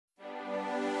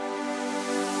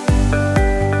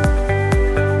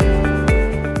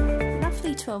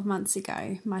12 months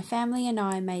ago, my family and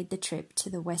I made the trip to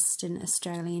the Western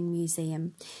Australian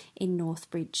Museum in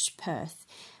Northbridge, Perth.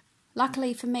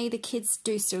 Luckily for me, the kids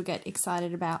do still get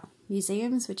excited about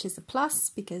museums, which is a plus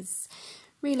because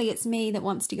really it's me that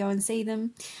wants to go and see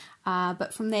them.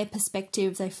 But from their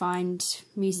perspective, they find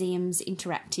museums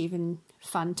interactive and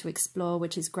fun to explore,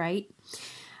 which is great.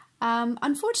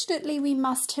 Unfortunately, we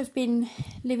must have been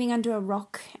living under a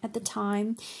rock at the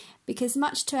time because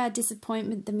much to our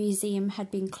disappointment, the museum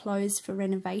had been closed for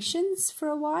renovations for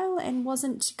a while and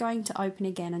wasn't going to open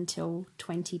again until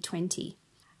 2020.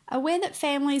 Aware that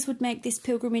families would make this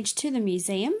pilgrimage to the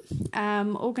museum,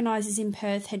 organisers in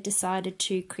Perth had decided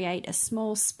to create a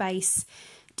small space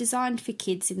designed for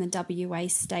kids in the WA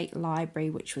State Library,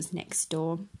 which was next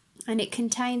door, and it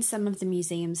contained some of the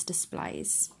museum's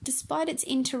displays. Despite its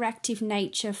interactive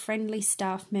nature, friendly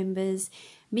staff members,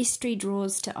 mystery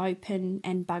drawers to open,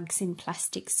 and bugs in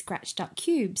plastic scratched up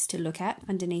cubes to look at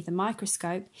underneath a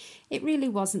microscope, it really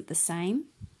wasn't the same.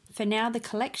 For now, the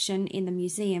collection in the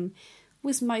museum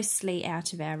was mostly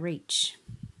out of our reach.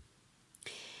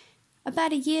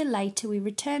 About a year later, we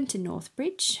returned to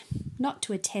Northbridge, not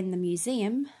to attend the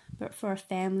museum, but for a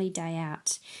family day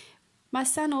out. My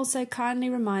son also kindly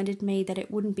reminded me that it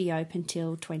wouldn't be open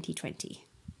till 2020.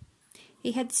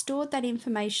 He had stored that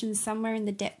information somewhere in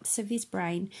the depths of his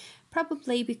brain,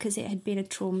 probably because it had been a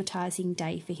traumatising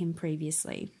day for him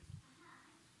previously.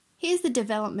 Here's the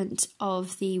development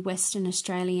of the Western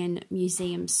Australian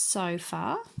Museum so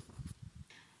far.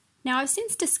 Now, I've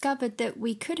since discovered that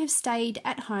we could have stayed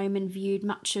at home and viewed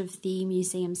much of the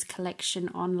museum's collection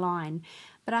online,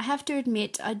 but I have to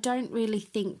admit I don't really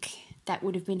think that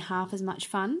would have been half as much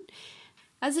fun.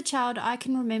 As a child, I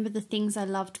can remember the things I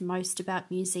loved most about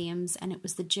museums, and it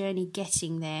was the journey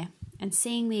getting there and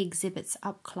seeing the exhibits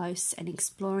up close and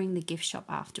exploring the gift shop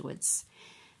afterwards.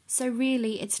 So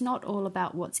really, it's not all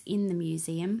about what's in the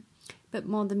museum, but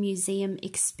more the museum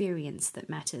experience that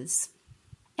matters.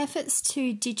 Efforts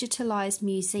to digitalise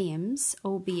museums,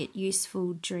 albeit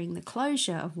useful during the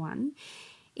closure of one,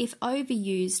 if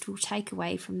overused, will take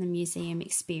away from the museum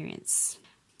experience.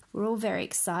 We're all very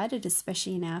excited,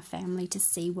 especially in our family, to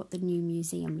see what the new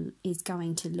museum is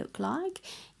going to look like.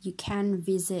 You can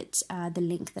visit the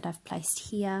link that I've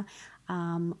placed here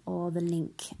or the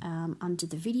link under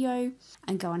the video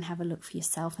and go and have a look for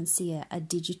yourself and see a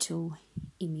digital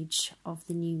image of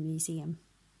the new museum.